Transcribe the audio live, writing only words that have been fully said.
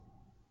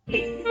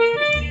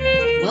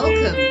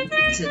Welcome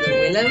to the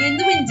Willow in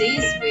the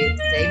Windies with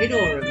David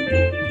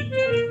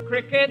Oram.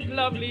 Cricket,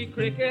 lovely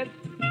cricket,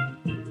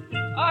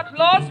 at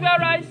last where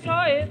I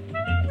saw it.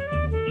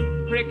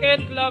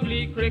 Cricket,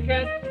 lovely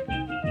cricket,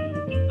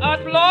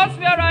 at last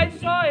where I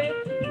saw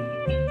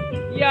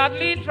it.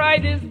 Yardley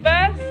tried his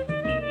best,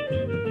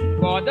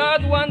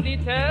 Goddard won the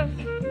test.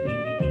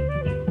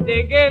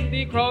 They gave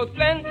the crowd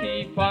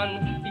plenty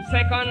fun. The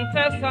second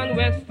test on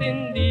West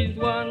Indies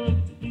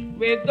won.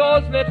 With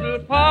those little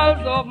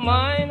pals of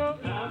mine,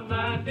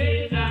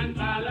 Valentine and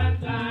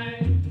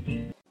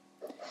Valentine.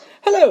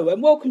 Hello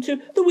and welcome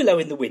to the Willow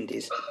in the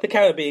Windies, the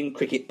Caribbean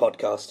cricket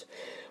podcast.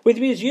 With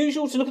me as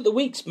usual to look at the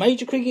week's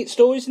major cricket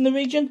stories in the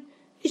region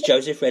is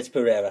Joseph Reds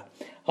Perreira.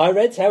 Hi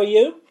Reds, how are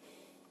you?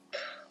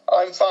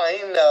 I'm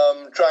fine,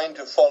 trying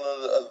to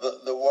follow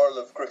the world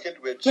of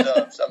cricket, which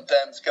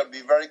sometimes can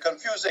be very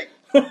confusing.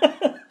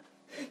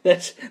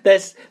 There's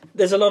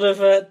a lot of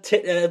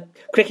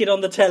cricket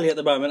on the telly at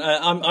the moment.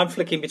 I'm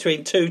flicking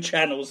between two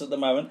channels at the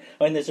moment.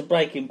 I mean, there's a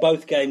break in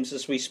both games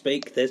as we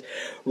speak. There's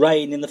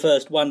rain in the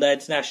first one-day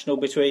international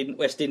between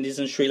West Indies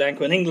and Sri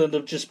Lanka, and England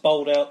have just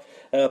bowled out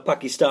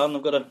Pakistan.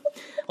 I've got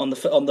on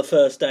the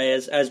first day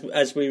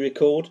as we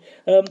record.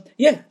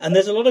 And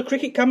there's a lot of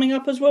cricket coming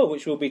up as well,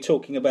 which we'll be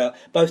talking about,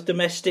 both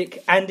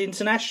domestic and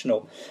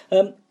international.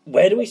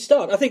 Where do we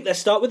start? I think let's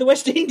start with the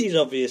West Indies,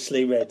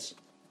 obviously, Reds.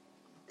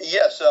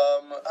 Yes,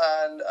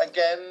 and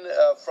again,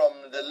 from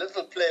the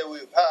little play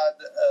we've had,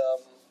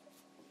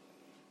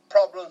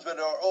 problems with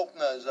our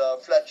openers.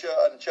 Fletcher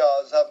and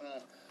Charles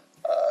haven't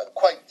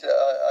quite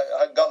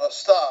got a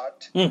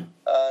start. And,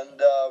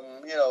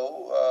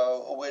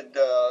 with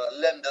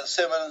Lender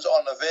Simmons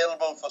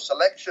unavailable for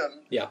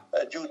selection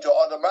due to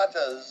other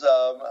matters,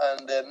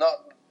 and they're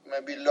not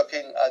maybe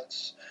looking at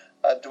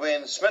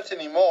Dwayne Smith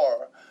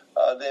anymore.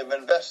 They've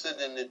invested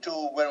in the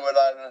two Windward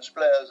Islands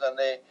players, and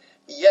they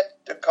yet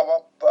to come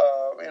up,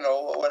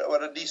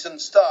 with a decent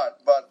start.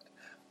 But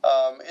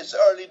it's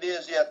early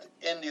days yet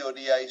in the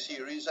ODI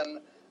series,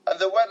 and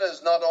the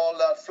weather's not all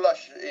that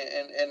flush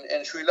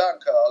in Sri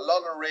Lanka. A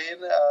lot of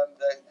rain,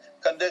 and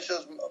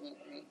conditions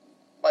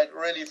might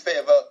really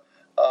favour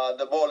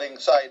the bowling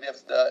side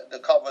if the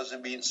covers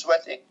have been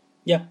sweating.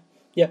 Yeah.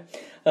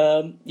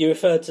 You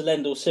referred to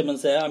Lendl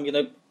Simmons there. I'm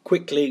going to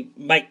quickly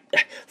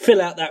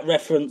fill out that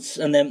reference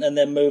and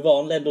then move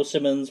on. Lendl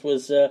Simmons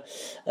was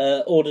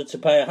ordered to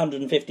pay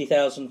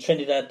 150,000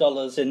 Trinidad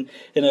dollars in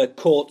a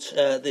court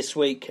this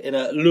week in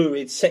a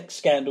lurid sex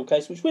scandal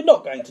case, which we're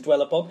not going to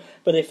dwell upon.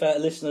 But if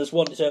listeners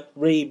want to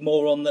read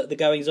more on the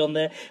goings on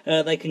there,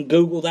 they can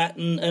Google that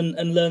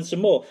and learn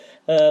some more.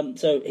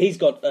 So he's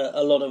got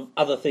a lot of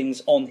other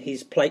things on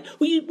his plate.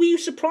 Were you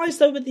surprised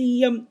though with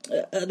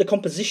the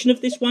composition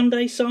of this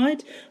one-day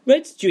side,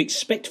 Reds? Do you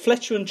expect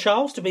Fletcher and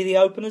Charles to be the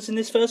openers in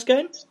this first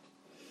game?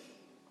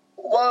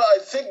 Well, I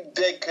think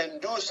they can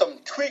do some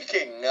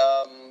tweaking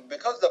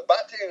because the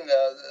batting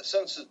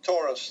since the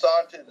tour has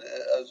started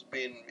has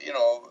been,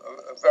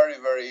 very,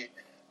 very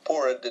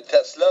poor at the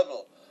test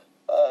level,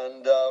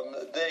 and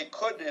they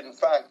could, in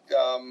fact,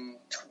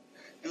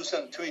 do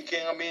some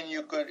tweaking. I mean,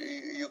 you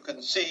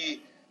can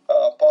see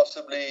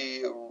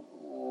possibly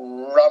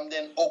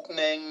Ramdin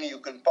opening. You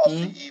can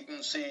possibly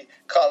even see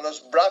Carlos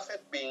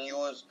Braffett being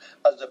used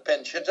as a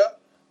pinch hitter.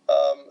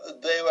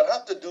 They will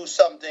have to do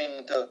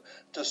something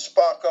to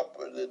spark up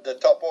the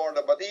top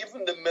order, but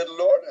even the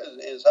middle order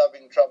is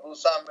having trouble.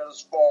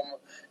 Samuel's form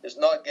is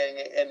not getting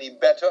any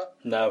better.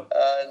 No.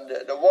 And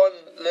the one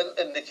little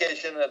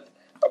indication that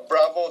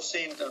Bravo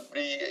seemed to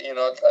be,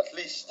 at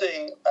least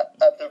staying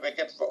at the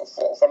wicket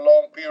for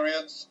long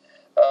periods.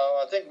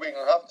 I think we're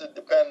going to have to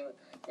depend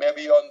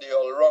maybe on the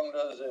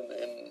all-rounders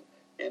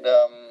in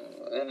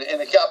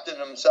the captain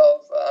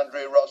himself,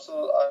 Andre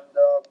Russell, and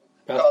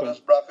Carlos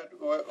Braffett,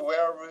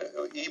 where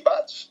he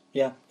bats.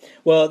 Yeah.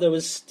 Well, there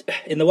was,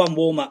 in the one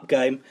warm-up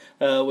game,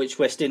 which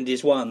West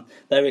Indies won,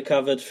 they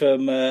recovered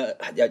from,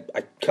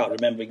 I can't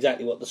remember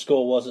exactly what the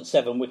score was at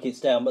 7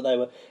 wickets down, but they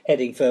were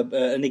heading for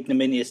an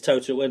ignominious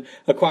total, and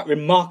a quite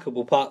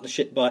remarkable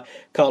partnership by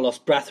Carlos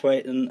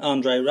Brathwaite and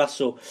Andre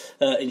Russell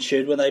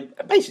ensued, when they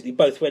basically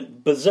both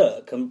went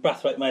berserk, and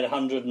Brathwaite made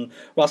 100 and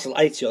Russell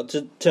 80-odd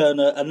to turn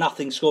a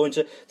nothing score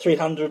into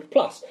 300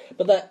 plus.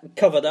 But that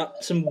covered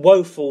up some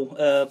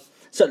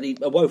certainly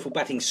a woeful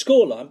batting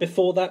scoreline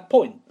before that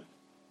point.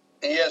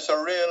 Yes,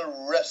 a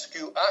real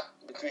rescue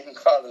act between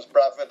Carlos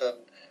Braffett and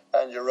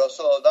Andrew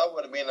Russell. That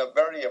would have been a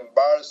very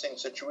embarrassing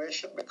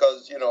situation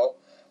because,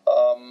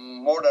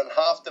 more than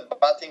half the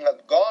batting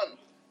had gone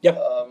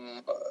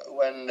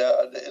when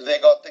they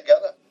got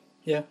together.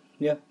 Yeah.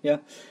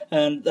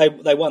 And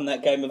they won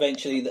that game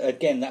eventually.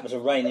 Again, that was a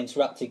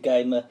rain-interrupted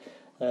game.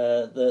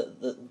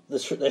 The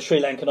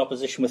Sri Lankan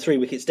opposition were 3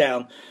 wickets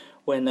down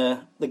when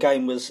the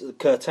game was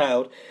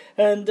curtailed.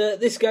 And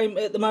this game,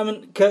 at the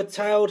moment,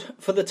 curtailed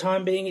for the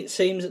time being, it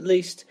seems, at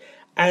least,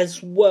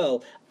 as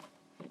well.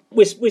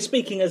 We're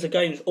speaking as a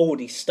game's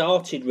already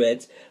started,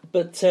 Reds,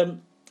 but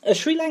are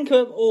Sri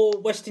Lanka or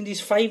West Indies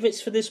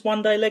favourites for this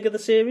one-day leg of the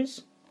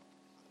series?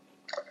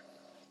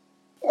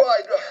 Well,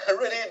 I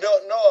really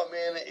don't know. I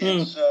mean,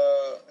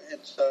 it's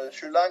It's a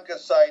Sri Lanka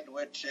side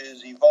which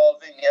is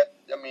evolving yet.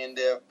 I mean,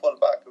 they have pulled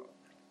back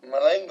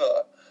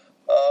Malinga.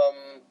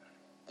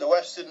 The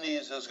West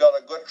Indies has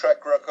got a good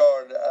track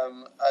record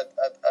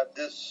at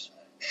this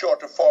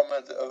shorter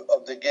format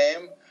of the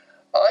game.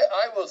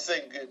 I will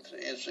think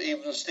it's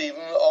even Steven,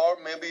 or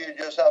maybe you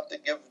just have to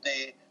give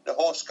the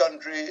host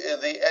country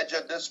the edge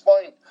at this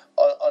point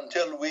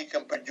until we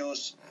can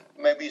produce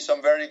maybe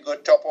some very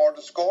good top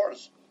order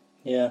scores.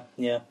 Yeah,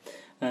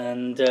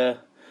 and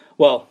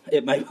well,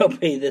 it may well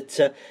be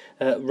that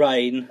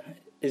rain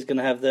is going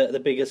to have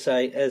the bigger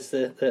say as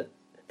the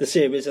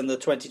series and the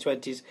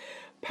 2020s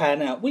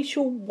pan out. We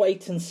shall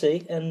wait and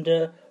see,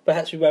 and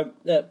perhaps we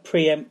won't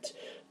preempt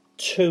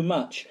too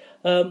much.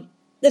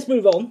 Let's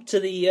move on to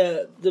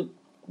the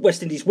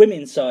West Indies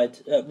women's side,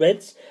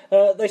 Reds.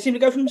 They seem to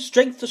go from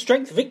strength to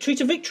strength, victory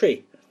to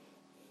victory.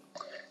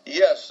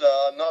 Yes,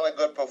 not a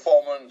good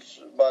performance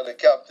by the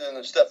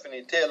captain,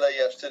 Stephanie Taylor,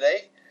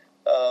 yesterday.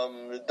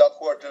 The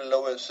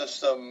Duckworth-Lewis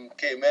system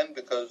came in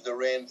because the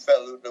rain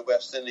fell with the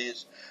West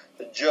Indies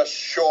just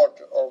short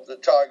of the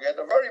target.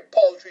 A very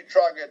paltry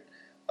target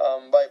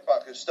by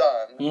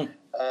Pakistan.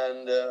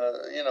 And,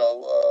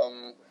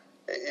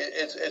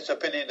 it's a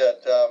pity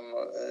that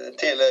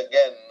Taylor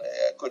again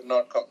could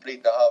not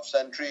complete the half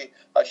century.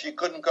 She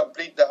couldn't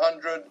complete the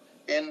 100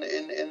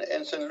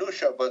 in St.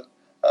 Lucia, but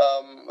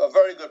a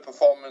very good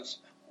performance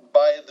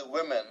by the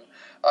women.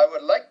 I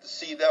would like to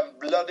see them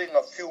blooding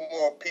a few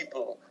more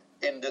people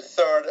in the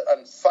third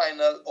and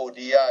final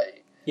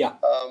ODI. Yeah.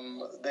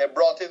 They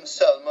brought in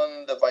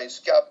Selman, the vice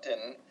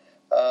captain.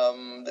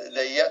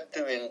 They're yet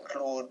to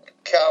include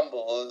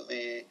Campbell,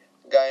 the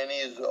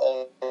Guyanese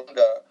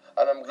all-rounder.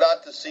 And I'm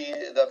glad to see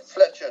that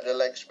Fletcher, the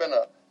leg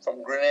spinner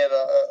from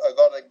Grenada,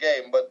 got a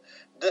game. But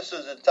this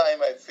is the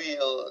time I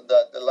feel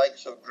that the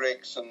likes of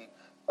Drakes and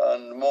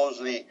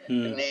Mosley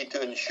need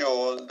to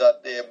ensure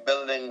that they're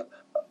building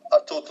a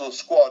total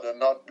squad and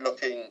not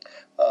looking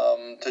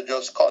to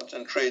just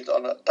concentrate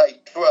on a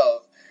tight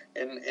 12.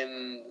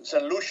 In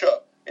St. Lucia,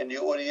 in the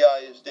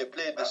ODIs, they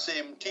played the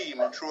same team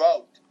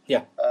throughout.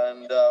 Yeah.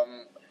 And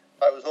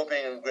I was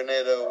hoping in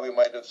Grenada we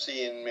might have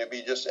seen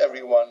maybe just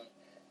everyone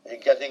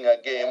getting a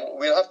game.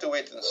 We'll have to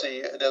wait and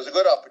see. There's a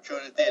good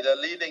opportunity. They're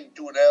leading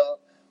 2-0.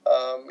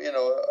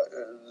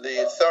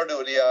 The third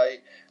ODI,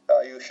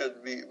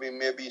 we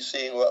may be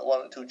seeing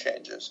one or two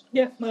changes.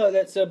 Yeah, no,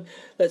 let's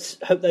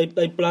hope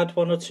they blood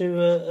one or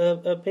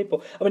two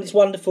people. I mean, it's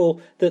wonderful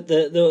that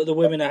the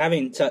women are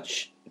having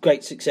such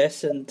great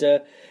success, and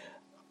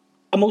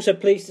I'm also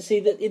pleased to see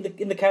that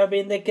in the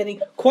Caribbean they're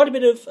getting quite a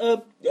bit of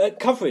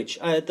coverage.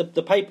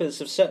 The papers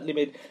have certainly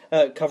been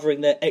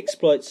covering their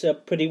exploits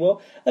pretty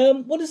well.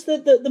 What has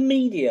the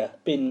media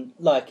been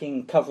like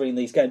in covering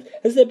these games?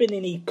 Has there been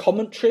any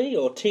commentary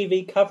or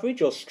TV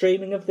coverage or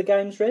streaming of the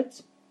games,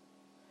 Reds?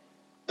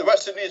 The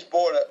West Indies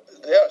board,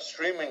 they are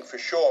streaming for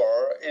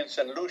sure. In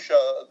St.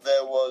 Lucia,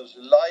 there was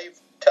live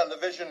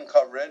television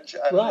coverage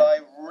and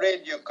live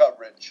radio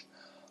coverage.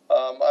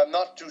 I'm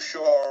not too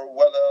sure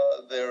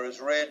whether there is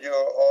radio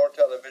or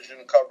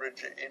television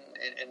coverage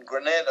in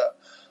Grenada,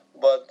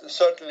 but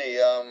certainly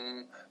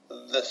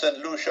the St.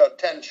 Lucia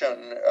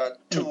attention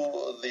to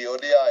the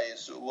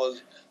ODIs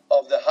was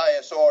of the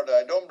highest order.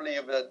 I don't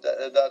believe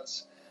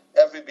that's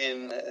ever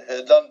been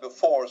done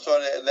before.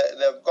 So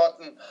they've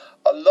gotten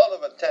a lot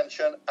of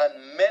attention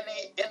and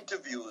many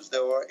interviews.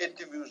 There were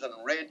interviews on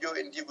radio,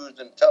 interviews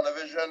on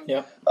television.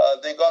 Yeah.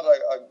 They got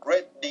a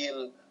great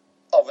deal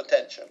of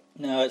attention.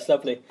 No, it's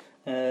lovely.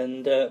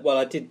 And,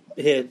 I did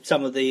hear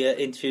some of the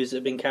interviews that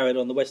have been carried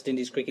on the West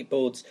Indies Cricket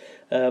Board's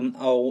own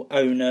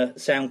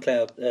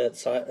SoundCloud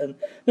site. And,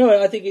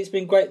 no, I think it's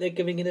been great they're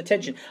giving it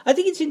attention. I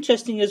think it's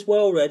interesting as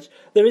well, Reg,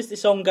 there is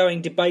this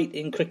ongoing debate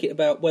in cricket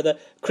about whether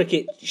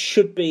cricket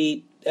should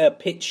be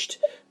pitched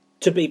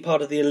to be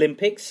part of the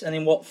Olympics and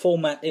in what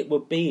format it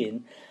would be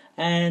in.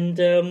 And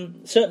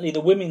certainly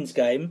the women's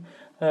game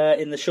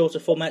in the shorter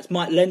formats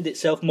might lend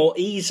itself more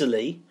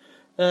easily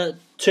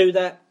to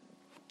that.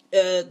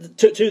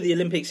 To the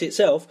Olympics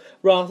itself,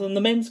 rather than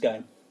the men's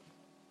game?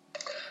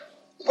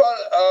 Well,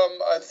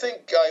 I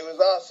think I was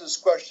asked this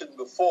question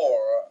before,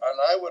 and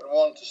I would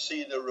want to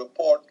see the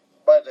report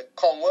by the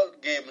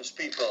Commonwealth Games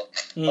people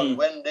on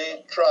when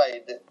they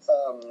tried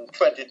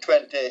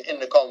 2020 in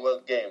the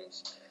Commonwealth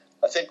Games.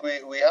 I think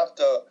we have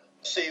to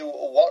see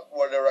what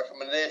were the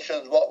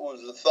recommendations, what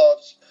was the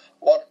thoughts,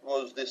 what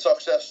was the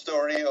success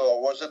story,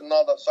 or was it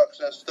not a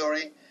success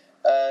story,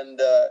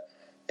 and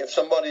if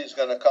somebody's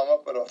going to come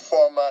up with a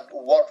format,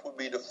 what would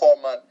be the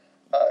format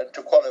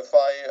to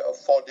qualify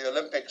for the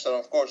Olympics? And,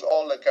 of course,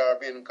 all the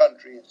Caribbean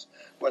countries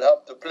will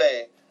have to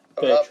play,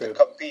 will have to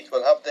compete,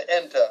 will have to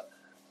enter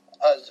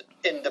as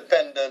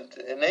independent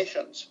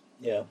nations.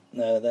 Yeah,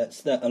 no,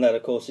 that, and that,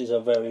 of course, is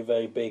a very,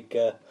 very big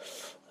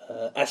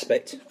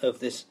aspect of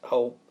this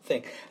whole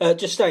thing.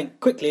 Just staying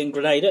quickly in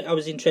Grenada, I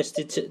was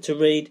interested to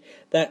read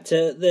that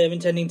they're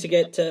intending to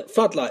get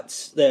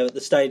floodlights there at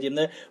the stadium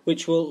there,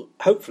 which will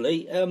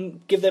hopefully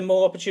give them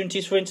more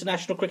opportunities for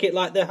international cricket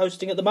like they're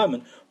hosting at the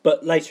moment,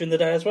 but later in the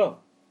day as well.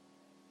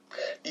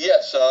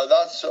 Yes,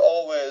 that's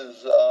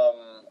always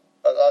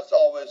That's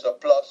always a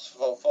plus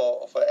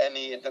for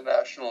any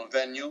international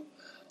venue.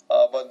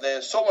 But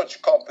there's so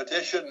much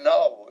competition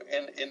now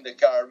in the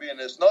Caribbean.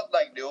 It's not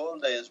like the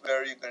old days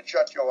where you can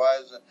shut your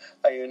eyes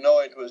and you know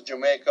it was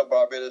Jamaica,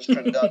 Barbados,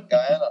 Trinidad,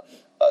 Guyana.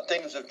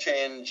 Things have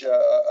changed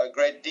a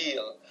great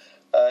deal.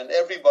 And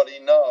everybody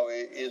now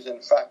is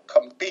in fact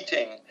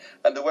competing.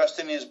 And the West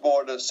Indies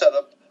Board has set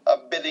up a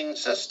bidding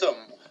system.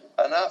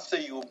 And after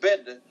you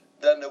bid,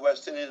 then the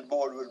West Indies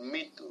Board will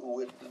meet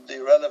with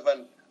the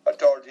relevant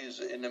authorities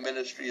in the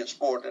Ministry of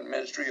Sport and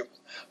Ministry of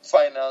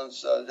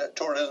Finance,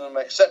 Tourism,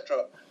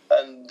 etc.,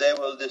 and they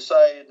will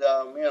decide,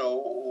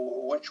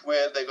 which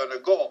way they're going to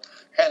go.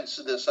 Hence,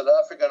 the South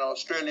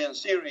African-Australian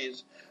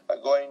series are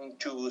going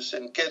to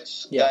St.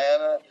 Kitts,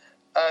 Guyana,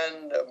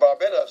 and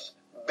Barbados,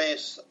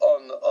 based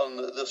on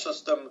the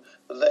system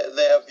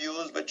they have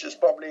used, which is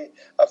probably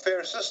a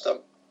fair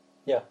system.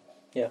 Yeah.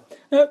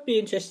 No, it'd be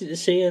interesting to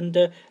see, and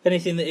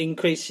anything that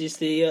increases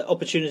the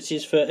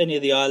opportunities for any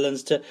of the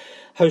islands to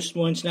host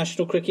more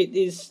international cricket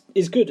is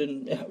good,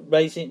 and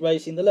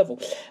raising the level.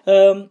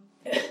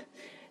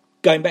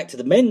 Going back to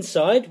the men's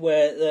side,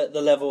 where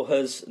the level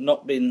has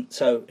not been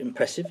so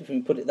impressive, if we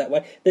can put it that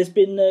way, there's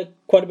been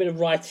quite a bit of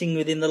writing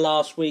within the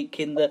last week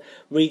in the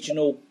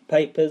regional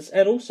papers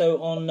and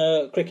also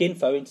on Cricket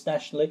Info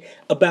internationally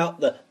about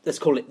let's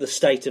call it the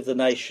state of the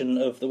nation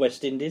of the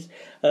West Indies.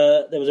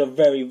 There was a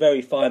very,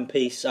 very fine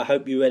piece, I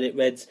hope you read it,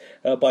 Reds,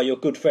 by your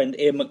good friend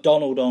Ian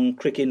MacDonald on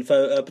Cricket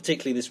Info,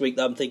 particularly this week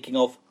that I'm thinking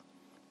of.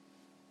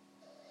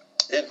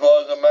 It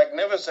was a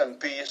magnificent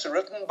piece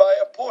written by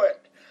a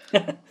poet.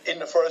 In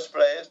the first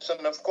place,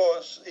 and of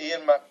course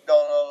Ian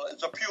MacDonald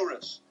is a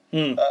purist.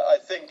 I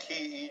think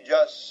he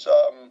just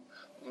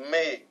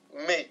may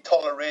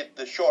tolerate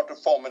the shorter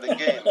form of the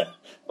game,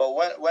 but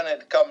when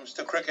it comes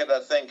to cricket,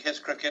 I think his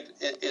cricket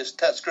is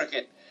Test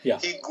cricket. Yeah.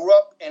 He grew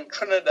up in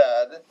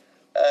Trinidad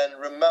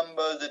and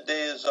remember the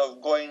days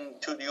of going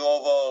to the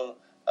Oval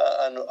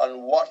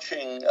and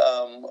watching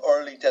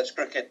early Test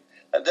cricket,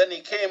 and then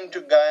he came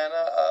to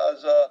Guyana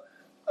as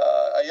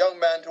a young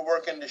man to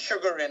work in the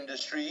sugar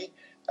industry.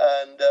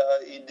 And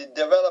he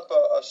developed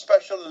a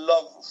special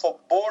love for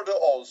border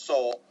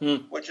also,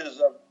 which is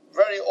a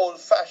very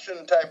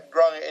old-fashioned type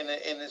ground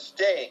in its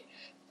day.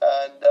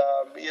 And,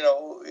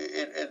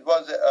 it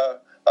was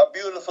a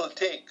beautiful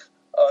take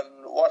on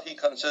what he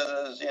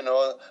considers,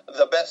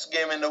 the best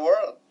game in the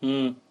world.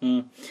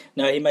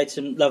 No, he made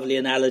some lovely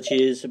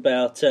analogies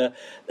about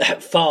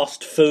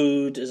fast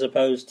food as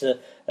opposed to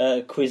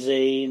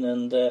cuisine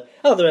and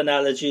other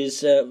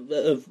analogies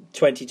of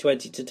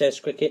 2020 to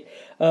Test cricket.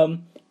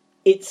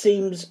 It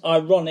seems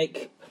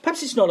ironic,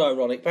 perhaps it's not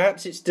ironic,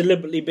 perhaps it's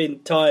deliberately been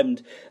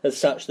timed as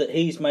such that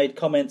he's made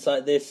comments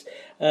like this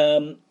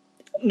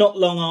not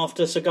long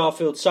after Sir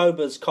Garfield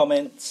Sober's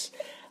comments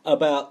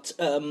about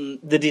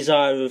the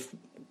desire of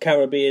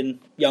Caribbean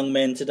young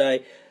men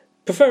today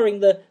preferring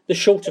the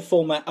shorter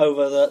format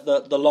over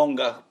the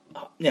longer,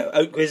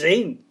 haute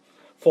cuisine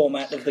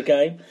format of the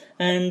game.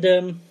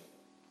 And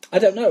I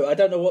don't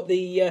know what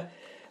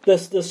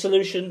the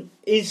solution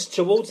is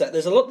towards that.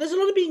 There's a lot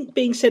of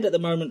being said at the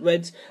moment,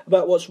 Reds,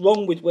 about what's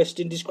wrong with West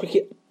Indies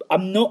cricket.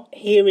 I'm not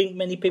hearing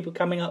many people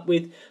coming up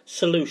with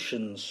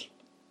solutions.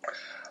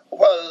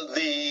 Well,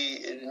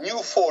 the new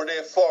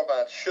 4-day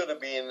format should have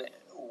been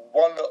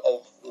one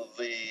of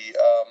the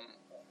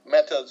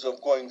methods of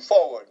going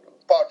forward,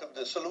 part of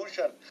the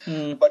solution.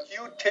 But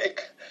you take,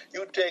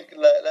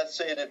 let's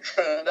say, the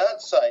Trinidad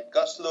side.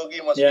 Gus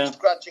Logie must be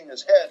scratching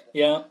his head.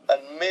 Yeah.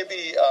 And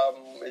maybe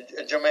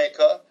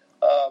Jamaica.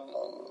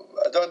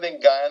 I don't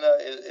think Guyana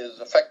is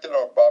affected,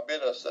 or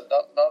Barbados,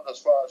 not as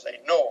far as I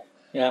know.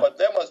 Yeah. But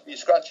they must be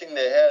scratching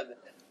their head.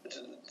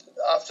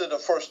 After the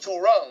first two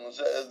rounds,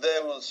 they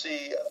will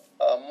see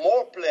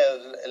more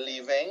players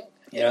leaving,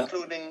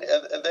 including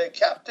their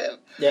captain.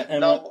 Yeah,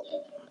 and now,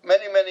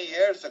 many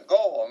years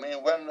ago,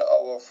 when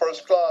our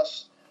first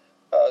class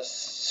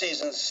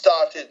season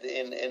started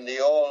in the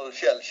old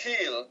Shell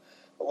Shield,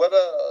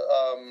 whether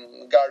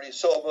Gary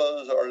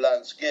Sobers or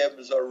Lance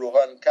Gibbs or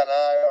Rohan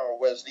Kanai or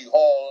Wesley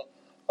Hall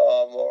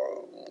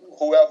or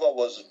whoever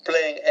was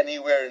playing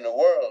anywhere in the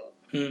world,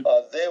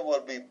 they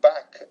will be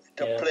back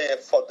to play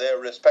for their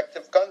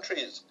respective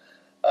countries.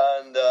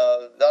 And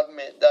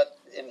that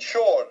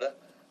ensured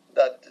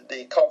that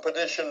the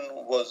competition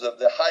was of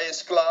the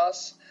highest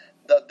class,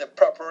 that the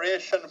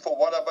preparation for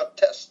whatever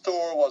test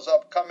tour was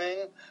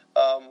upcoming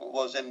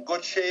was in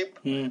good shape,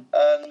 and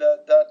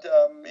that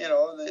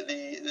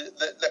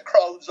the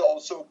crowds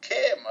also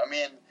came.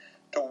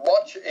 To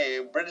watch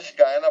a British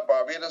Guyana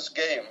Barbados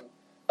game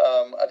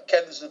at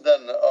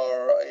Kensington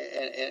or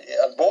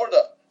at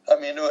Border,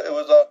 it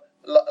was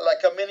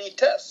like a mini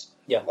test.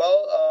 Yeah.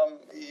 Well,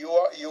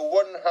 you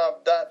wouldn't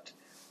have that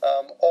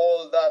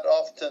all that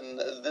often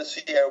this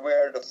year,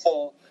 where the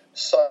full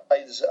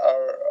sides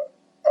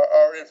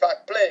are in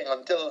fact playing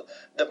until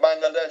the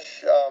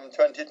Bangladesh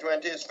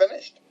 2020 is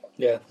finished.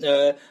 Yeah,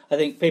 I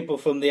think people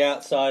from the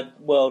outside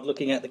world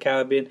looking at the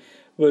Caribbean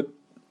would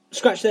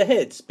scratch their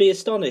heads, be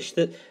astonished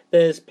that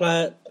there's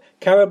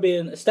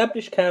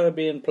established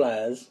Caribbean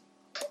players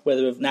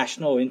whether of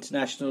national or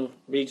international,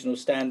 regional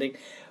standing,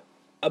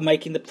 are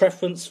making the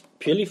preference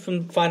purely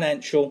from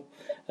financial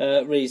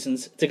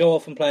reasons to go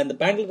off and play in the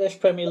Bangladesh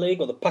Premier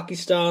League or the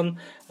Pakistan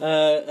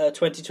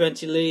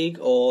 2020 League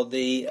or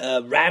the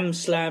Ram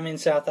Slam in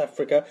South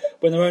Africa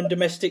when their own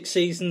domestic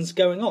season's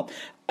going on.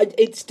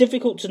 It's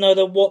difficult to know,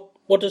 though,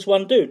 what does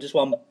one do? Does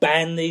one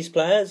ban these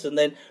players and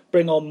then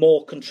bring on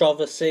more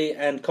controversy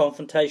and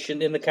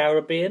confrontation in the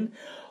Caribbean,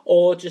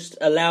 or just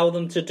allow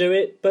them to do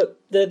it, but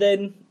they're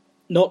then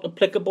not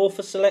applicable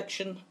for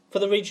selection for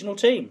the regional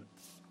team?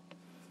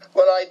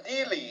 Well,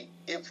 ideally,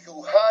 if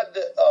you had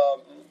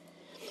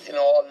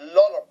a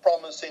lot of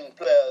promising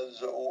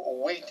players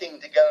waiting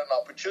to get an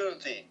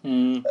opportunity,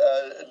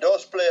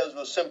 those players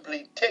will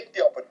simply take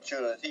the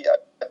opportunity.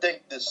 I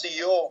think the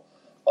CEO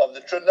of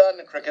the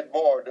Trinidad Cricket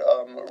Board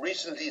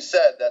recently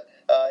said that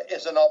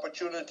it's an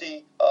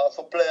opportunity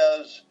for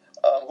players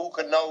who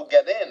can now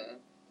get in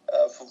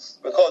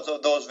because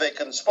of those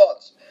vacant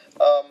spots.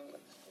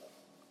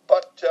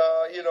 But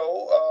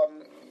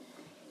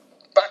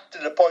back to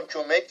the point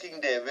you're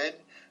making, David,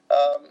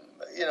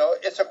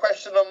 it's a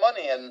question of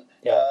money, and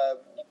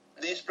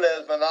these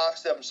players will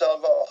ask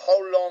themselves,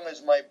 how long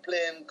is my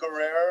playing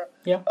career?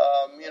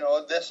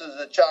 This is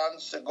a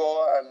chance to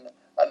go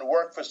and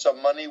work for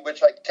some money,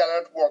 which I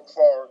cannot work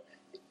for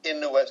in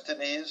the West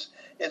Indies.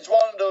 It's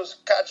one of those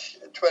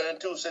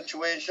catch-22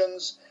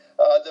 situations.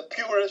 The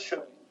purists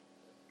should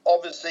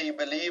obviously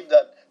believe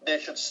that they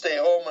should stay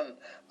home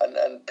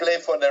and play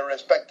for their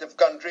respective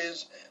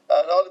countries.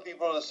 And other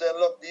people will say,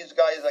 look, these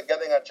guys are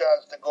getting a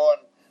chance to go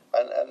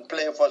and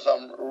play for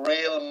some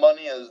real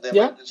money, as they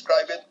might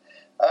describe it.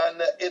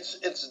 And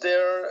it's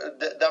their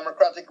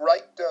democratic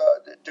right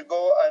to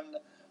go and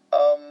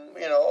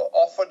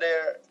offer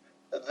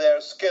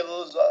their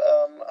skills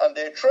and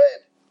their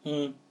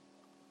trade.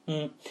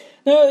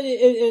 No,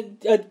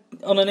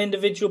 on an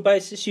individual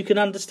basis, you can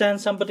understand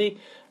somebody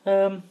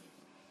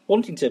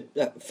wanting to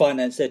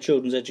finance their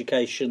children's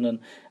education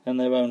and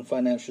their own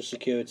financial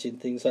security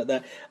and things like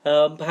that.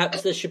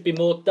 Perhaps there should be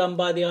more done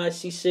by the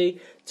ICC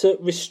to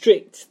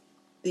restrict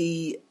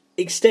the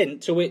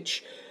extent to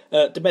which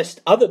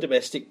other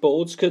domestic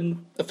boards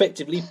can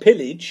effectively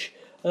pillage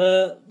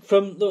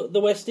from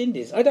the West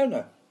Indies. I don't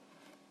know.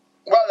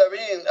 Well,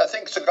 I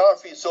think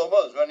Sagarfi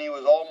Sobers, when he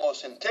was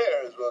almost in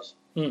tears, was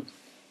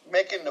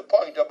making the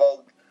point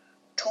about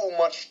too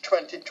much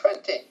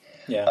 2020,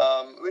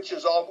 which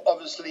is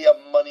obviously a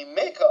money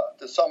maker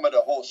to some of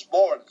the host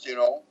boards.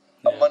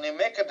 A money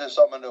maker to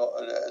some of the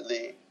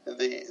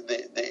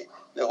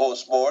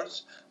host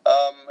boards,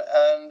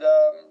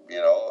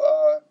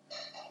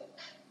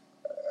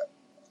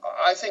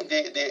 I think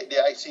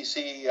the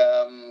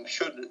ICC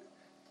should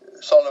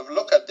sort of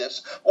look at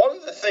this. One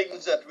of the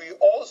things that we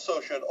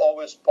also should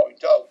always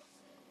point out,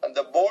 and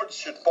the boards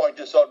should point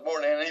this out more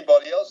than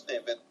anybody else,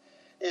 David,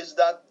 is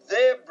that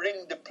they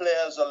bring the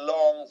players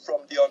along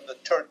from the under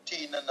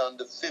 13 and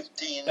under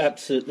 15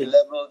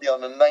 level, the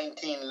under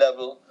 19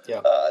 level.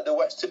 The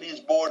West Indies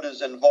board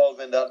is involved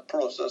in that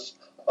process,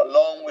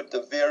 along with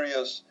the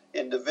various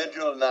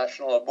individual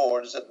national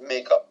boards that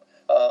make up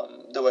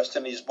the West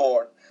Indies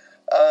board.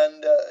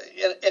 And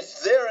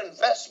it's their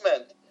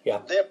investment.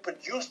 They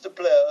produce the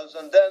players,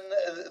 and then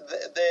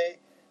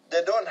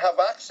they don't have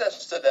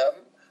access to them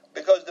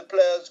because the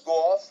players go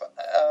off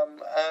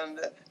and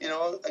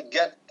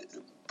get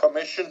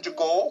permission to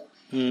go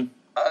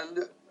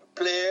and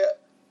play,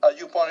 as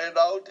you pointed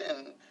out,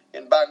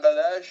 in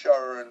Bangladesh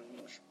or in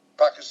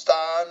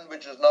Pakistan,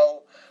 which has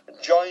now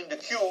joined the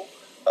queue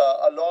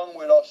along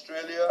with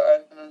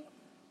Australia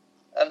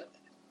and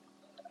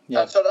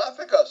South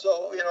Africa.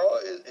 So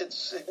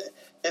it's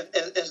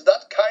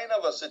that kind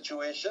of a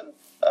situation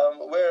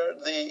where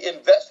the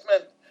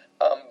investment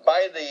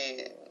by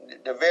the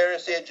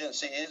various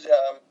agencies,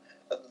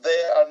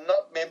 they are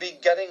not maybe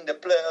getting the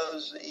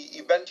players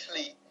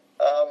eventually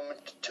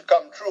to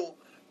come through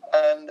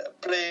and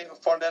play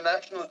for their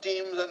national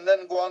teams and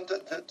then go on to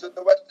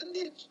the West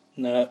Indies.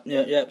 No,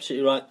 you're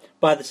absolutely right.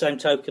 By the same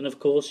token, of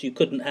course, you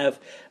couldn't have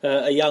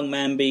a young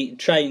man be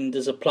trained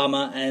as a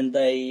plumber and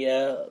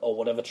or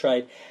whatever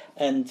trade,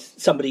 and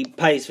somebody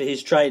pays for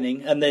his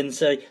training and then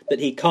say that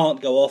he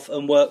can't go off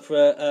and work for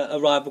a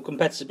rival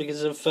competitor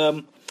because of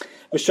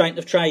restraint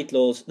of trade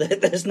laws.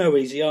 There's no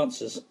easy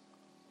answers.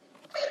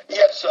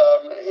 Yes,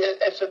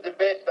 it's a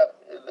debate that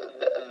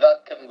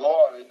can go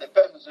on. It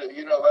depends,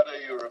 whether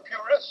you're a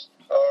purist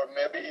or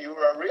maybe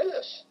you're a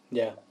realist.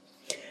 Yeah.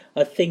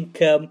 I think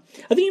you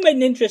made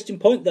an interesting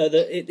point, though,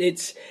 that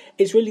it's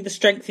really the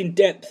strength in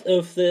depth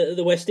of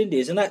the West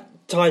Indies, and that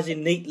ties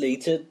in neatly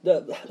to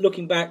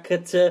looking back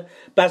at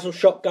Basil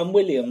Shotgun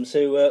Williams,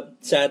 who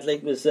sadly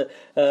was the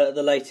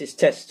latest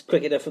Test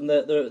cricketer from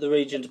the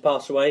region to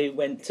pass away. He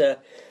went a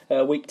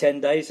week 10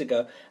 days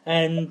ago,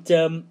 and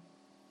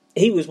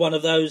he was one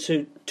of those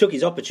who took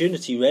his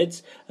opportunity,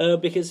 Reds,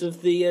 because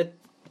of the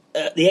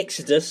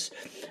exodus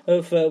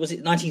of, was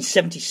it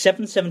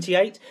 1977,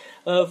 78,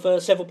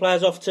 of several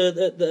players off to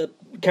the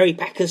Kerry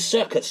Packers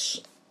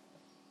circus.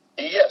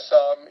 Yes,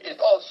 it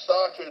all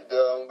started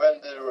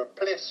when the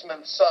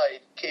replacement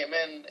side came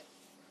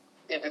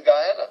into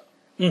Guyana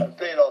and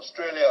played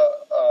Australia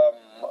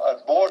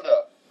at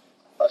border.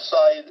 A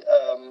side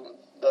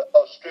that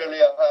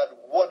Australia had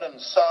Wood and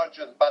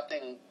Sargent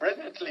batting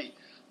brilliantly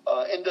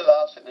in the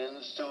last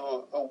innings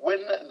to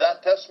win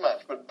that test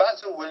match. But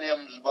Basil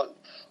Williams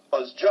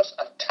was just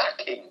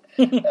attacking.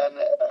 And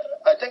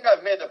I think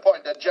I've made the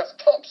point that Jeff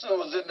Thompson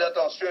was in that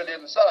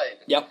Australian side.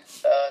 Yep.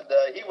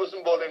 And he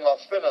wasn't bowling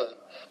off spinners.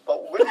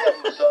 But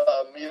Williams,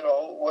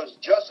 was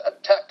just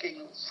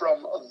attacking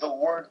from the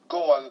word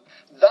go. And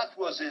that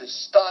was his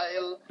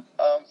style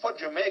for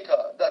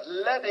Jamaica that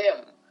led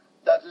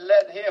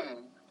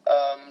him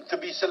to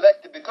be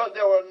selected, because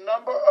there were a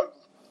number of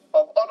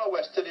other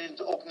West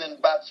Indies opening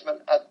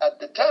batsmen at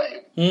the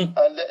time,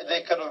 and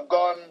they could have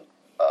gone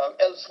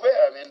elsewhere.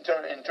 I mean,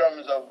 in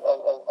terms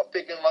of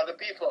picking other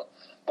people.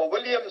 But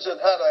Williams had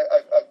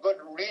a good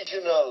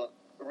regional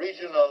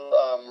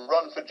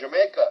run for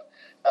Jamaica,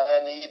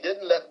 and he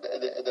didn't let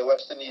the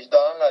West Indies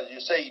down. As you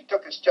say, he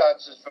took his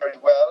chances very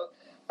well.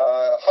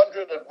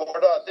 100 at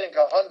Border, I think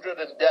 100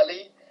 in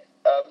Delhi.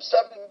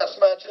 7 test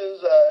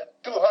matches,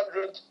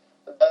 200.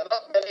 There are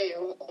not many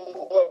who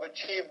have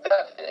achieved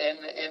that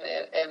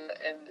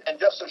in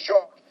just a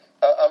short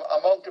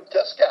amount of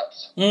test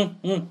caps.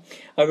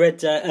 I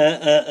read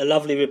a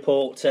lovely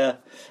report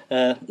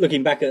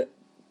looking back at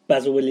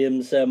Basil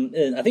Williams. I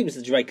think it was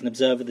the Jamaican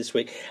Observer this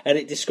week, and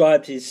it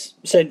described his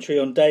century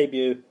on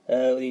debut.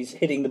 He's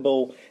hitting the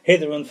ball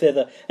hither and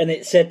thither, and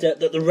it said that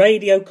the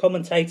radio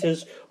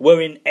commentators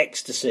were in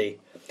ecstasy.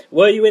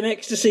 Were you in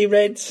ecstasy,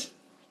 Reds?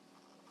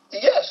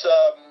 Yes,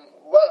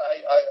 well,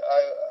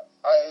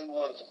 I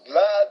was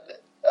glad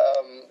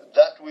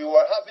that we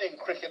were having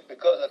cricket,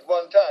 because at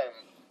one time,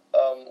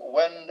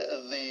 when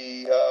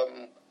the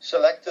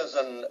selectors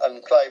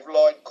and Clive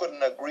Lloyd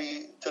couldn't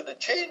agree to the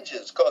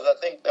changes, because I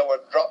think they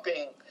were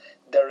dropping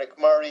Derek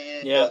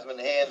Murray, Desmond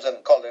Haynes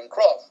and Colin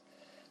Croft,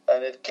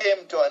 and it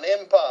came to an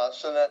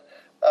impasse, and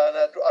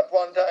at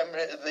one time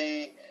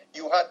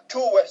you had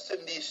 2 West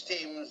Indies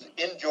teams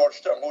in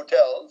Georgetown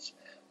hotels.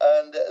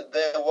 And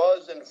there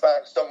was, in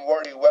fact, some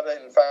worry whether,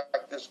 in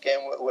fact, this game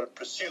will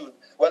pursue.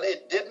 Well,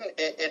 it didn't.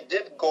 It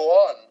did go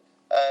on,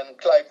 and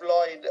Clive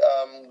Lloyd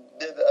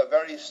did a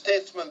very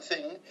statesman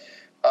thing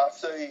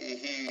after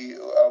he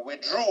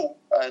withdrew,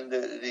 and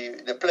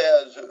the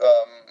players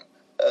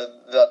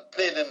that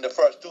played in the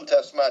first 2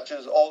 test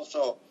matches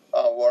also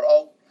were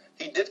out.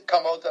 He did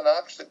come out and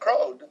ask the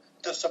crowd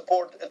to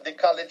support the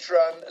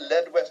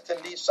Kalitran-led West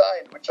Indies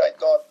side, which I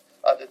thought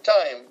at the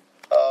time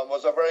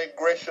was a very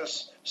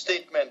gracious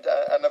statement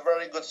and a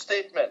very good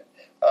statement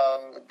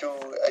to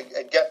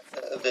get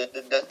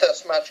the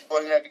test match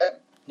going again.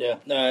 Yeah,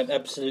 no,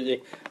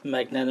 absolutely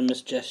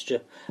magnanimous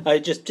gesture.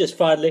 Just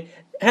finally,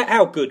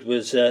 how good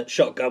was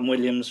Shotgun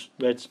Williams,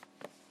 Reds?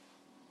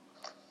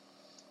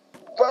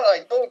 Well,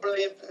 I don't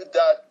believe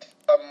that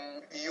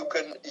you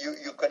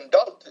can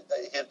doubt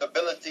his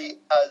ability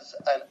as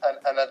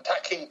an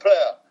attacking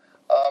player.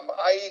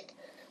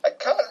 I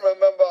can't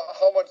remember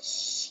how much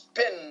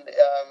spin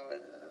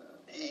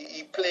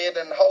he played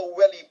and how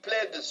well he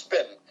played the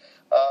spin,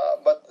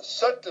 but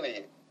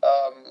certainly,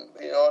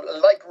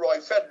 like Roy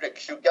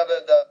Fredericks, you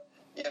gather that,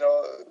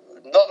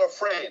 not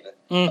afraid,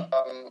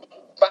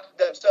 back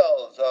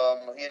themselves,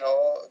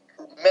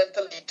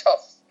 mentally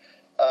tough,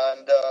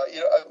 and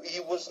he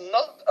was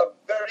not a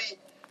very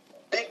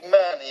big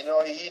man.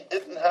 He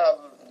didn't have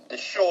the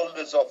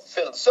shoulders of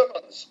Phil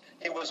Simmons.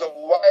 He was a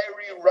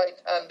wiry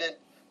right-handed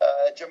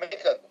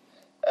Jamaican,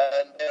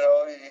 and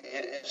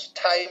his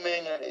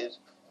timing and his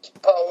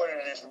power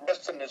and his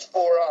wrist and his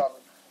forearm,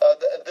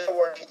 they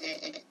were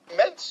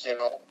immense.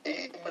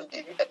 He was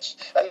immense,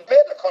 and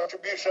made a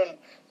contribution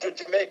to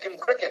Jamaican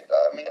cricket.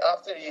 I mean,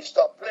 after he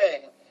stopped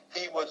playing,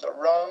 he was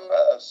around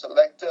as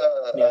selector,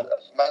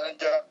 as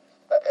manager,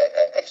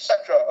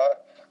 etc.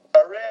 A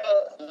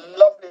real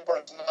lovely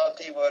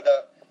personality with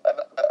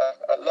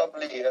a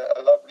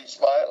lovely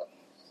smile.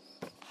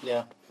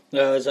 Yeah.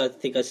 As I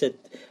think I said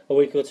a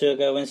week or 2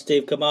 ago when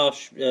Steve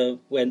Camash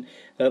went,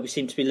 we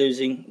seem to be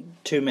losing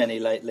too many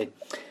lately.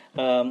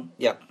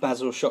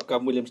 Basil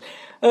Shotgun Williams.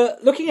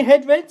 Looking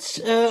ahead, Reds,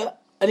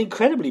 an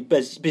incredibly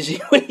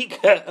busy week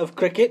of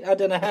cricket. I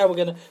don't know how we're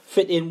going to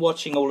fit in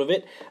watching all of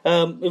it.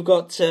 We've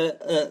got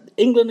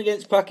England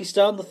against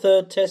Pakistan, the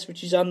 3rd test,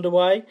 which is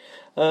underway.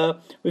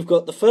 We've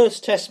got the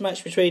first test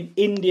match between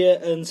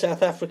India and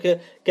South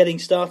Africa getting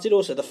started.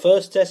 Also the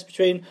first test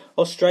between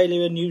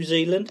Australia and New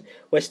Zealand.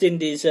 West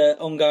Indies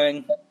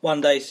ongoing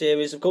one-day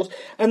series, of course.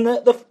 And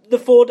the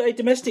 4-day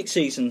domestic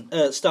season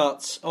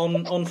starts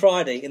on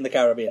Friday in the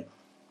Caribbean.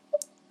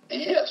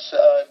 Yes,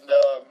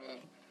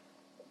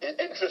 and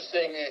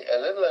interesting, a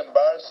little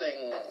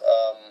embarrassing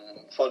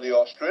for the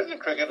Australian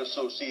Cricket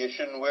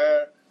Association,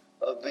 where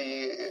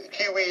the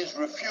Kiwis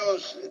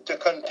refused to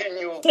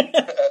continue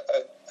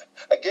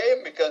a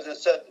game because it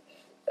said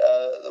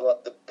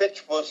the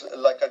pitch was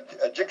like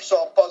a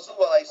jigsaw puzzle.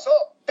 Well, I saw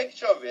a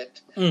picture of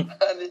it,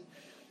 and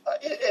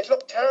it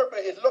looked terrible.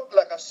 It looked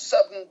like a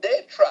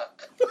 7-day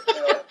track.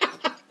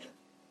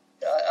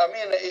 I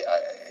mean,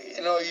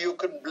 you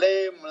could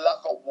blame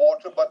lack of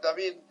water, but I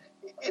mean,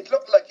 it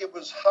looked like it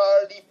was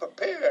hardly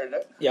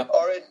prepared, Yeah.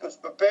 or it was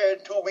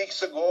prepared 2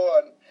 weeks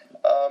ago, and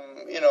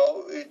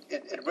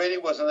it really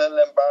was a little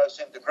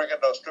embarrassing to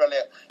Cricket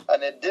Australia,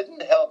 and it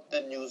didn't help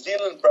the New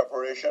Zealand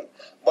preparation,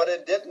 but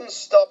it didn't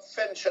stop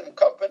Finch and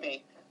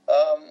company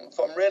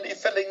from really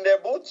filling their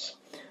boots.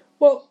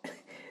 Well,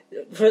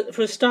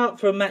 for a start,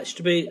 for a match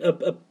to be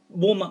a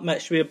warm-up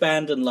match to be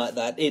abandoned like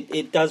that,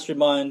 it does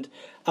remind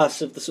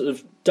us of the sort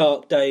of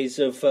dark days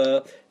of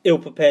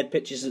ill-prepared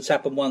pitches that's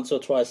happened once or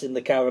twice in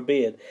the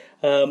Caribbean.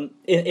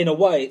 In a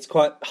way, it's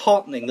quite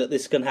heartening that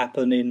this can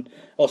happen in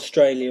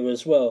Australia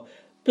as well.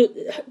 But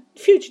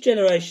future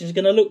generations are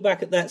going to look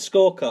back at that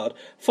scorecard,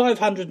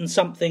 500 and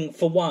something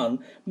for one,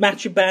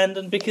 match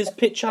abandoned because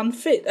pitch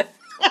unfit.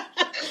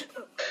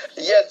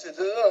 Yes, it's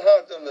a little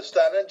hard to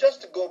understand. And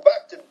just to go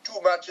back to the two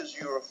matches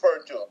you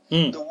referred to,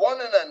 the one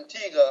in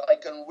Antigua, I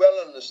can well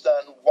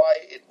understand why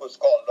it was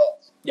called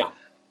off. Yeah.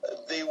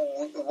 The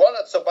one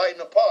at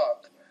Sabina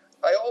Park,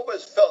 I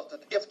always felt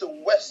that if the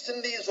West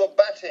Indies were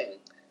batting,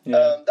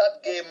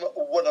 that game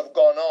would have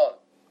gone on.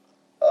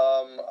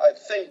 I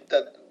think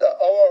that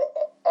our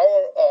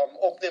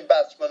opening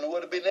batsmen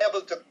would have been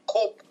able to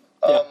cope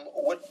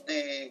with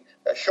the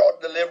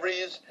short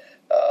deliveries.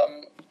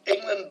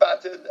 England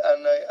batted,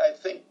 and I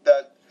think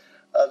that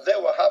they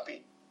were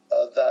happy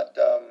that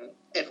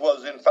it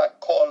was in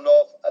fact called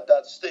off at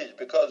that stage,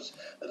 because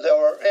they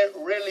were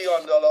really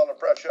under a lot of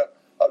pressure,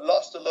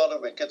 lost a lot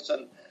of wickets,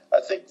 and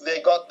I think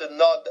they got the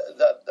nod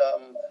that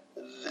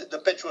the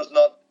pitch was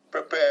not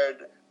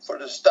prepared for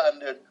the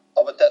standard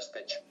of a test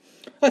pitch.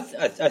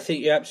 I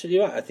think you're absolutely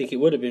right. I think it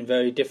would have been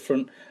very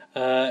different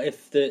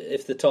if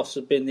the toss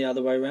had been the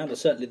other way around, or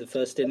certainly the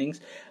first innings.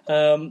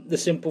 The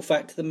simple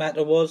fact of the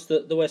matter was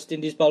that the West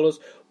Indies bowlers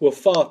were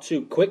far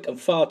too quick and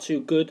far too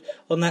good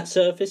on that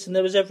surface, and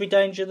there was every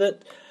danger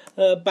that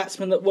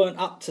batsmen that weren't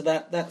up to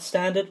that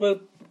standard were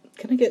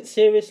going to get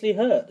seriously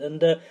hurt.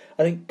 And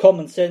I think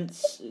common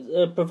sense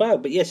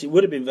prevailed. But yes, it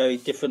would have been very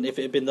different if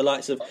it had been the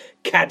likes of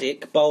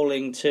Caddick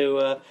bowling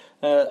to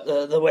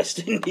the West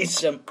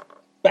Indies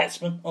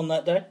batsman on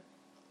that day.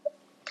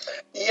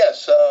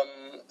 Yes,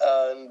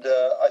 and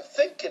I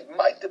think it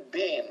might have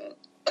been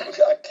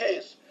a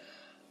case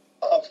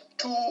of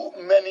too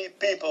many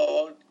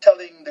people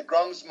telling the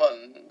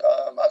groundsman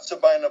at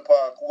Sabina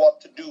Park what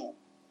to do.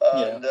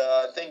 And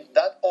I think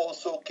that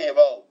also came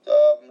out,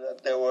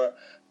 that there were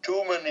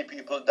too many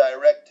people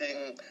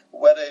directing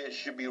whether it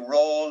should be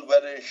rolled,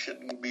 whether it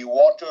should be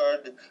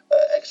watered,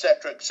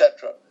 etc.,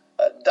 etc.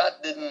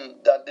 That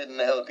didn't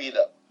help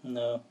either.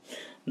 No.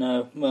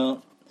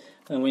 Well,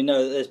 and we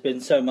know that there's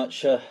been so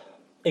much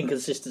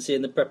inconsistency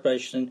in the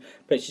preparation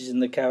pitches in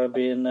the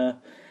Caribbean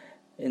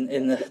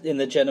in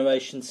the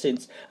generation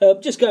since.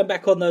 Just going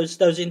back on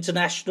those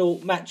international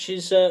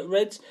matches,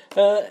 Reds.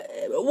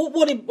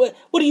 What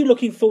are you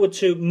looking forward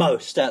to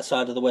most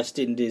outside of the West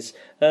Indies?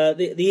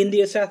 The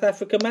India South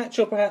Africa match,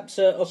 or perhaps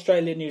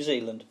Australia New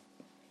Zealand?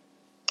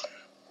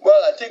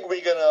 Well, I think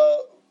we're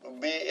gonna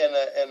be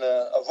in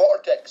a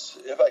vortex,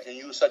 if I can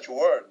use such a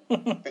word,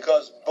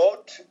 because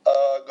both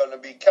are going to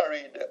be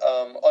carried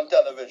on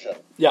television.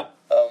 Yeah.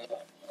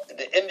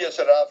 The India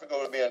South Africa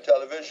will be on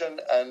television,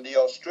 and the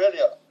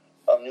Australia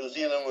New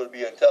Zealand will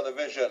be on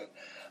television.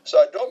 So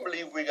I don't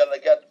believe we're going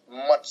to get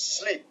much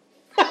sleep,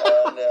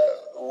 and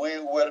we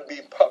will be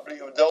probably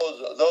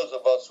those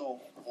of us who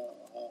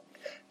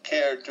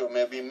care to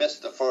maybe miss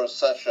the first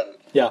session,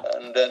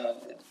 and then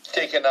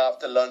taken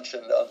after lunch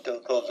and until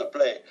close of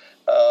play.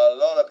 A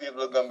lot of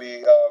people are going to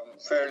be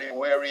fairly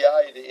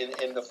weary-eyed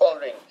in the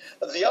following.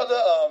 The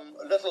other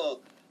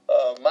little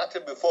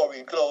matter before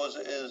we close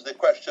is the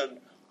question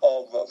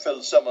of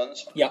Phil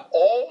Simmons. Yeah.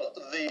 All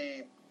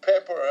the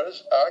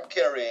papers are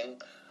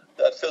carrying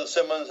that Phil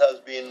Simmons has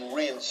been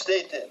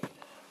reinstated,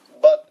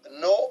 but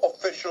no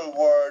official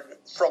word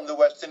from the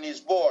West Indies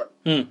board.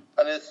 And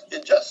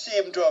it just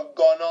seemed to have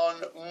gone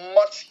on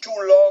much too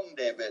long,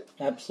 David.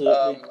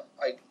 Absolutely.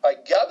 I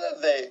gather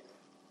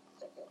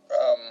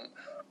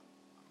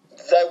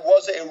there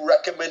was a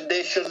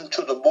recommendation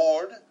to the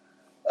board.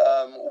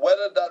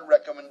 Whether that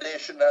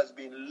recommendation has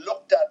been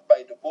looked at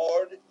by the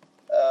board,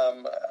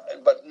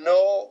 but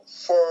no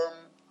firm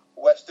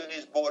West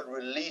Indies board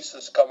release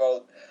has come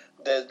out.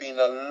 There's been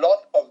a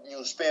lot of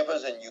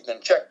newspapers, and you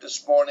can check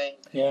this morning.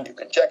 Yeah. You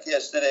can check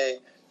yesterday.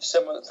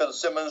 Phil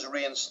Simmons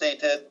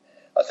reinstated.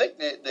 I think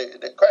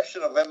the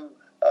question of him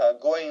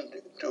going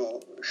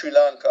to Sri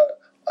Lanka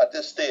at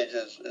this stage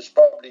is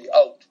probably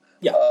out.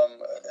 Yeah.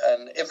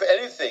 And if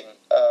anything,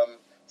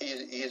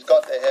 he's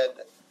got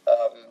ahead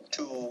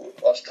to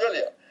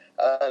Australia.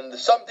 And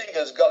something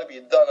has got to be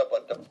done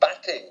about the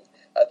batting.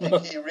 I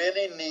think he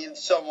really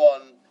needs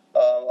someone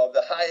of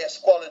the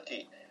highest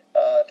quality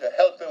to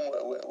help him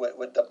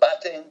with the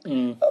batting.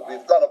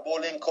 We've got a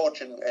bowling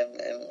coach in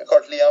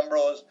Curtly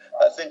Ambrose.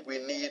 I think we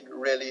need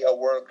really a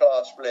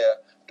world-class player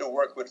to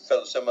work with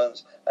Phil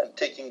Simmons and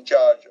taking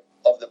charge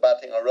of the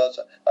batting, or else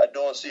I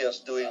don't see us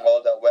doing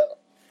all that well.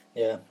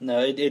 Yeah, no,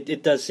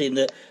 it does seem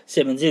that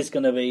Simmons is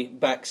going to be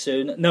back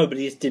soon.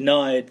 Nobody has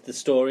denied the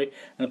story,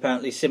 and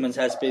apparently Simmons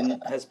has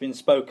been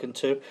spoken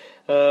to.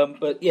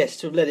 But yes,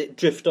 to let it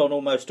drift on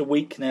almost a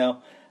week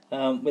now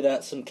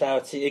without some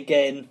clarity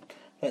again,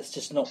 that's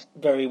just not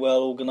very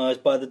well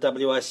organised by the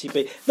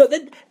WICB. But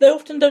they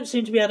often don't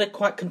seem to be able to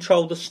quite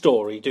control the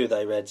story, do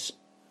they, Reds?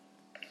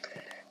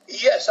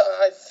 Yes,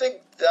 I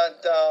think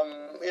that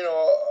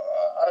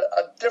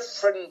a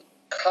different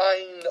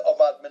kind of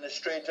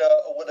administrator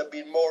would have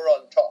been more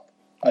on top.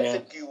 Yeah. I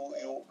think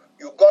you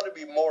got to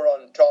be more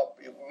on top,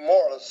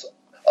 more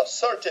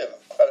assertive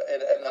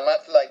in a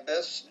matter like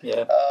this.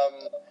 Yeah.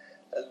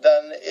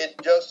 Than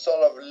it just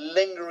sort of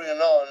lingering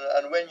on,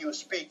 and when you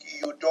speak,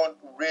 you don't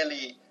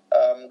really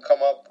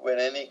come up with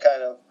any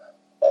kind of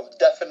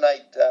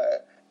definite,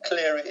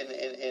 clear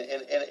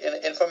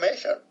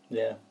information.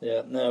 Yeah.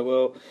 No,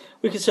 well,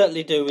 we could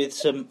certainly do with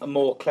some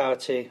more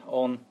clarity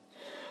on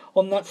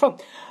that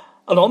front.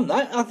 And on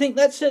that, I think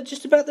that's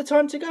just about the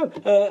time to go.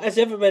 As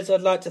ever, Reds,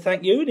 I'd like to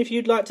thank you, and if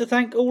you'd like to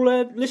thank all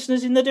our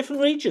listeners in the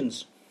different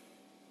regions.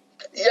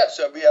 Yes,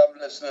 we have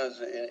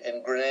listeners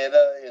in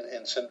Grenada,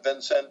 in St.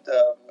 Vincent.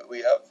 We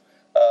have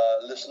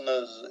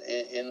listeners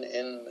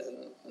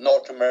in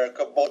North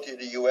America, both in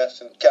the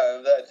US and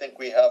Canada. I think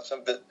we have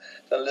some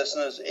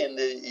listeners in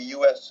the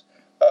US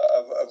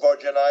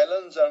Virgin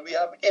Islands, and we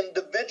have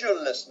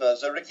individual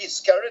listeners. Ricky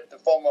Skerritt, the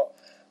former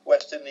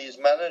West Indies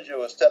manager,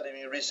 was telling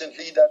me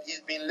recently that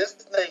he's been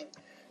listening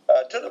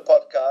to the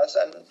podcast,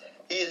 and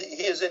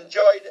he has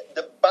enjoyed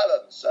the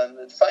balance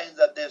and finds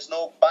that there's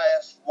no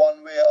bias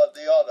one way or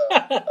the other,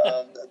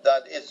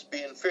 that it's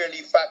been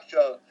fairly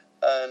factual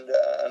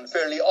and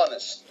fairly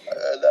honest.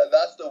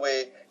 That's the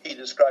way he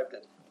described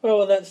it.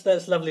 Well,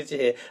 that's lovely to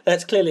hear.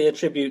 That's clearly a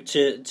tribute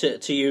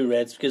to you,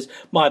 Reds, because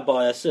my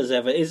bias, as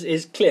ever,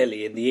 is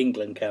clearly in the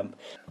England camp.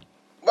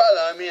 Well,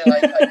 I mean,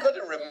 I could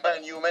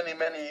remind you many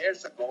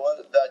years ago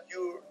that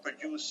you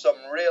produced some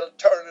real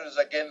turners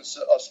against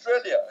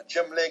Australia.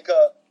 Jim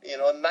Laker,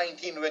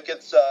 19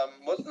 wickets,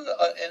 wasn't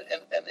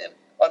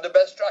on the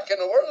best track in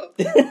the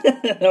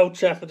world. Old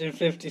Trafford in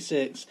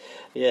 '56.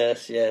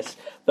 Yes.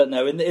 But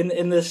no,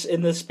 in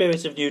the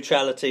spirit of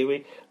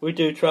neutrality, we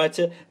do try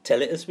to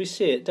tell it as we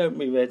see it, don't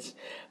we, Reds?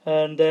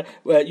 And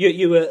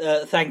you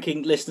were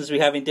thanking listeners we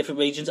have in different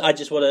regions. I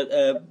just want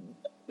to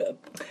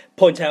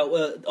point out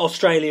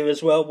Australia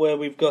as well, where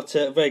we've got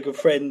very good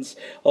friends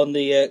on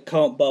the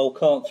Can't Bowl,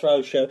 Can't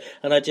Throw show.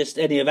 And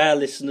any of our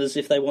listeners,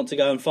 if they want to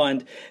go and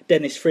find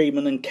Dennis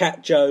Freeman and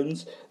Cat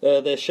Jones,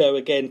 their show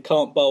again,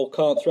 Can't Bowl,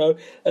 Can't Throw,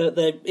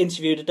 they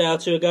interviewed a day or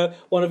two ago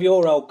one of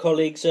your old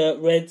colleagues,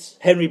 Reds,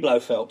 Henry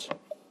Blofeld.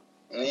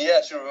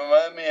 Yes, you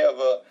remind me of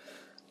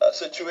a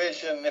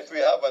situation, if we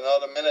have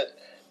another minute.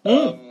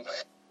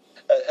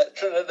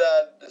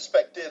 Trinidad, the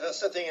Spectator,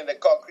 sitting in the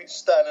concrete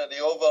stand at the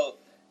Oval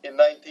in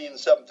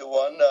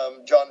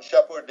 1971, John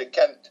Shepherd, the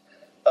Kent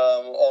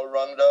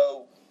all-rounder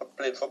who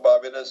played for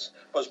Barbados,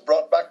 was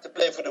brought back to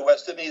play for the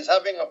West Indies,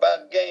 having a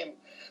bad game,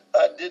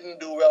 didn't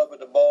do well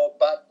with the ball,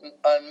 bat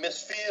and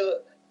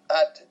misfield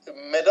at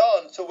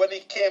mid-on. So when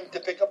he came to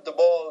pick up the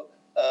ball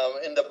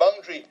in the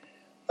boundary,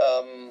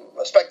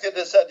 a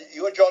spectator said,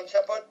 "You're John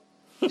Shepherd?"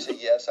 He said,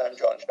 "Yes, I'm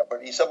John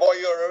Shepherd." He said, "Boy,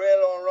 you're a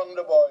real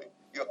all-rounder, boy.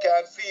 You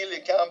can't field,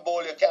 you can't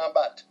bowl, you can't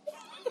bat."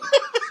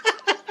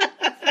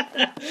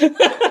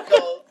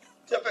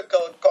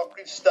 Typical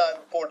concrete stand,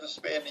 Port of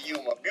Spain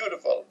humour.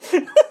 Beautiful.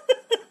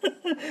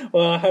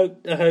 Well, I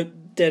hope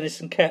Dennis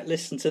and Kat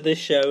listen to this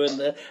show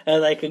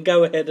and they can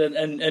go ahead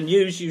and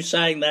use you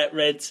saying that,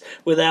 Reds,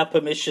 with our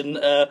permission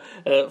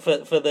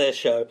for their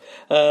show.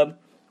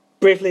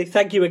 Briefly,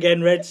 thank you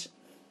again, Reds.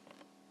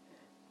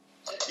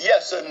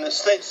 Yes, and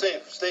stay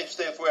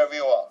safe wherever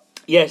you are.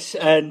 Yes,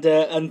 and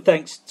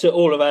thanks to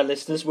all of our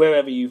listeners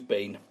wherever you've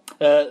been.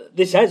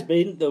 This has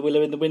been the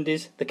Willow in the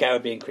Windies, the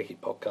Caribbean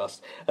Cricket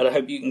Podcast, and I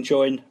hope you can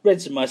join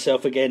Reds and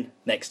myself again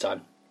next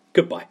time.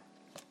 Goodbye.